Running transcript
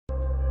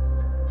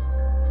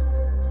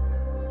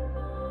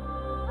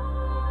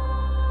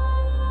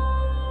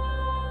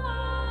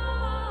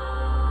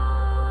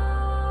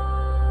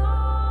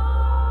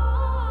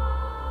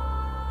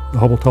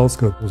Hubble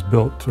telescope was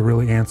built to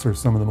really answer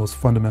some of the most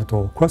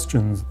fundamental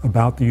questions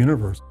about the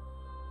universe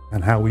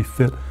and how we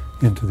fit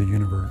into the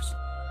universe.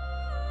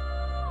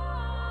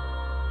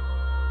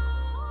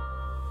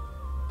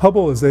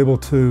 Hubble is able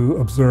to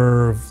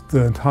observe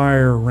the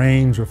entire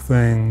range of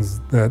things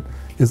that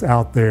is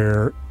out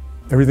there,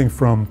 everything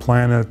from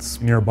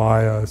planets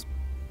nearby us,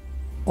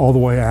 all the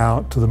way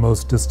out to the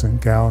most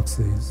distant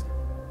galaxies.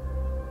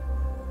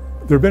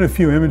 There have been a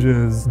few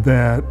images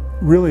that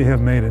really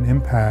have made an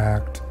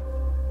impact.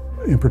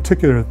 In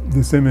particular,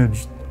 this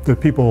image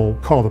that people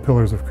call the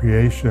pillars of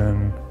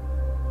creation.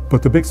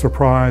 But the big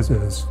surprise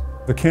is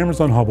the cameras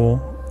on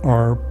Hubble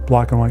are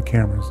black and white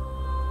cameras.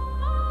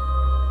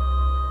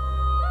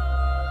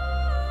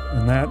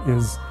 And that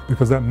is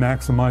because that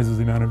maximizes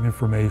the amount of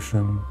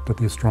information that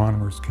the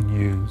astronomers can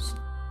use.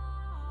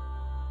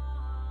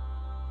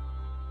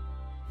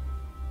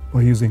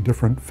 By using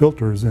different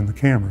filters in the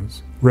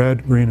cameras,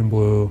 red, green, and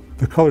blue,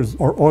 the colors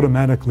are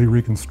automatically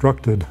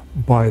reconstructed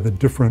by the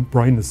different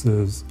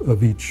brightnesses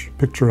of each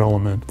picture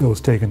element that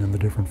was taken in the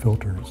different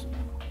filters.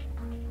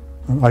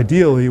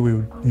 Ideally, we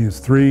would use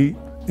 3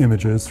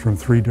 images from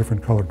 3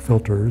 different colored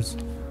filters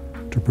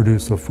to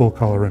produce a full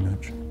color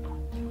image.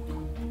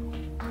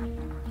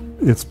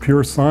 It's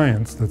pure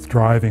science that's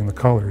driving the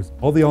colors.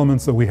 All the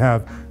elements that we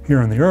have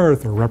here on the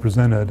Earth are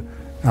represented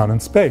out in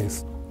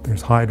space.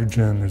 There's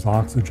hydrogen, there's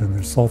oxygen,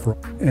 there's sulfur,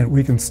 and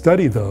we can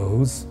study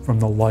those from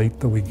the light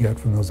that we get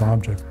from those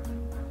objects.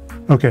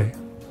 Okay,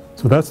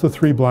 so that's the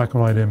 3 black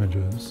and white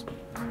images.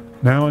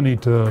 Now I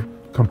need to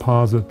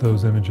composite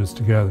those images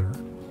together.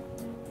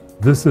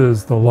 This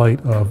is the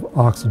light of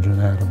oxygen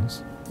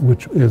atoms,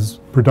 which is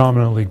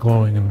predominantly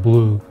glowing in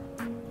blue.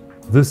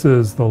 This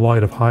is the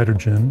light of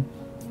hydrogen,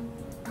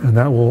 and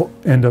that will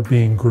end up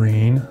being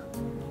green.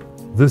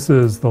 This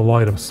is the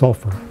light of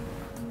sulfur,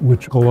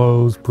 which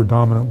glows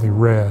predominantly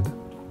red.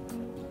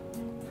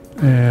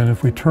 And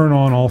if we turn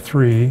on all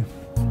 3,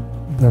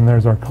 then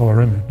there's our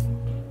color image.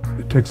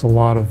 It takes a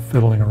lot of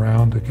fiddling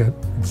around to get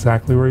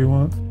exactly where you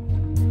want.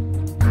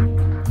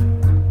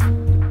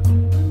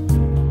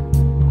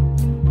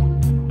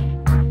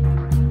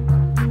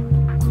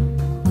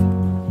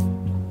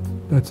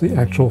 That's the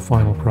actual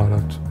final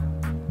product.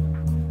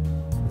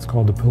 It's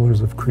called the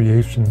pillars of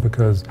creation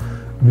because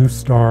new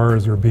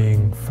stars are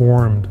being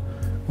formed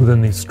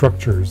within these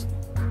structures.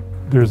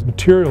 There's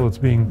material that's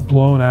being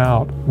blown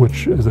out,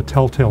 which is a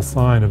telltale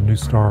sign of new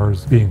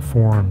stars being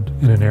formed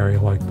in an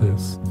area like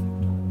this.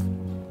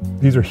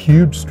 These are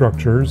huge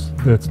structures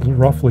that's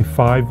roughly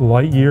 5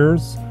 light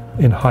years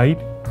in height.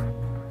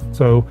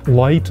 So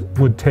light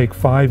would take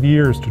 5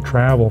 years to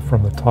travel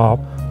from the top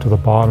to the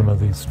bottom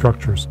of these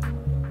structures.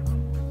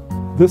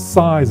 This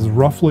size is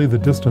roughly the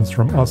distance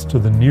from us to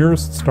the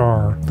nearest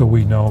star that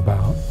we know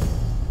about.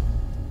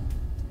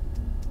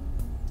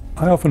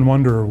 I often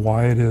wonder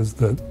why it is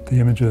that the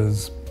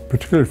images,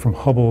 particularly from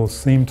Hubble,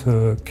 seem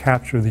to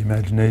capture the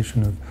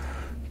imagination of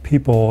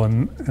people.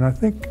 And I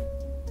think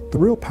the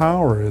real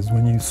power is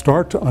when you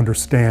start to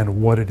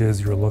understand what it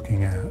is you're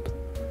looking at.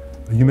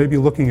 You may be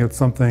looking at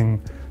something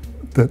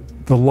that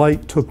the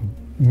light took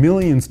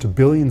millions to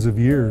billions of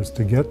years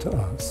to get to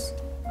us.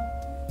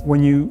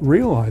 When you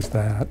realize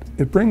that,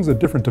 it brings a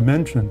different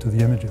dimension to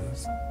the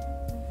images.